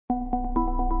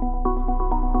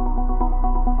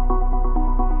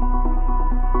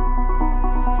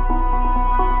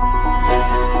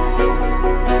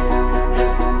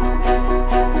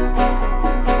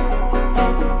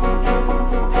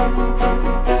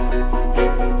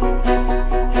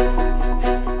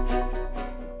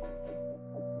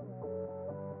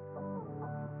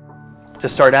To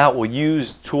start out, we'll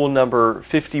use tool number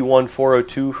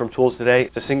 51402 from ToolsToday.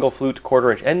 It's a single flute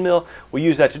 1/4 inch end mill. We'll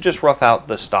use that to just rough out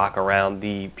the stock around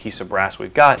the piece of brass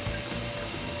we've got.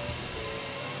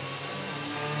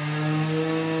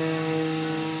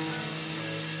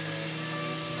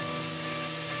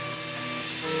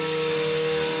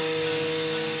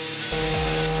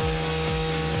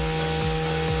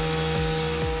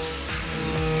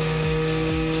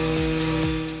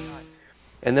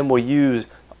 And then we'll use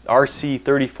RC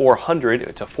 3400.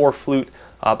 It's a 4 flute,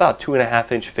 about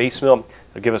 2.5 inch face mill.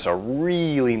 It'll give us a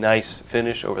really nice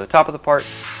finish over the top of the part.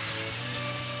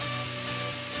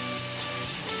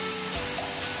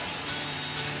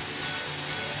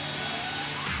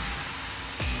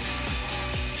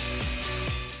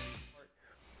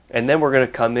 And then we're going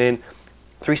to come in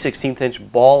 3/16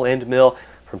 inch ball end mill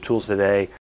from ToolsToday.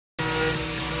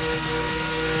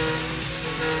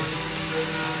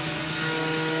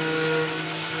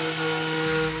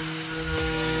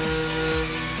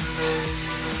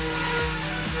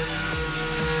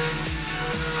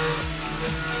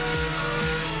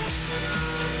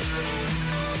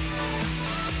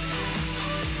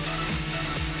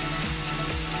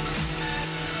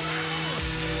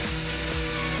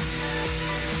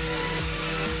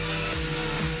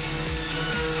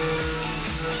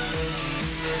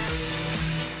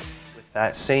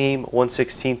 That same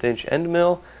 1/16 inch end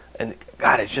mill, and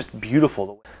God, it's just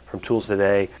beautiful from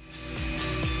ToolsToday.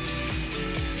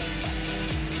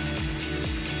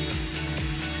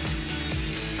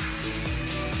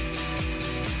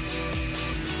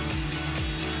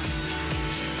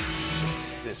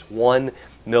 This 1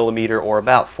 millimeter or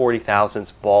about 40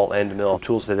 thousandths ball end mill,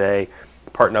 ToolsToday,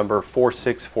 part number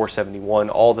 46471.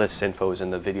 All this info is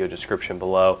in the video description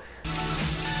below.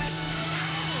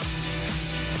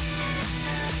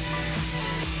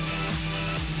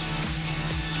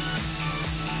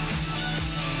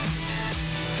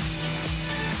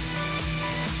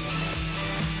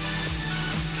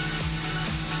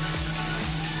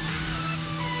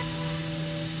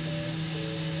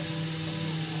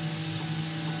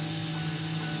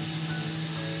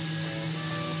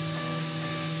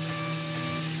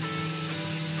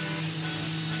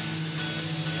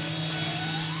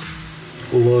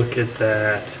 Look at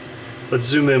that. Let's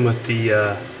zoom in with the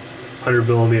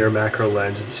 100mm macro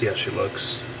lens and see how she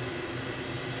looks.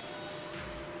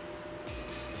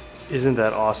 Isn't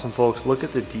that awesome, folks? Look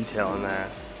at the detail in that.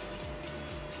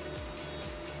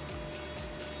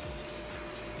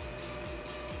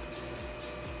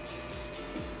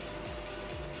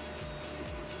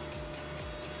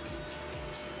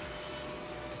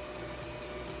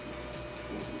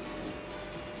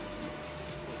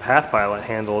 PathPilot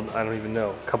handled, I don't even know,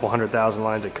 a couple 100,000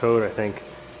 lines of code, I think.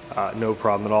 No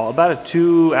problem at all. About a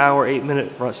 2 hour, 8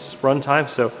 minute run time,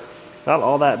 so not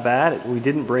all that bad. We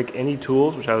didn't break any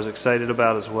tools, which I was excited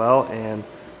about as well, and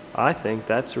I think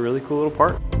that's a really cool little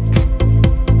part.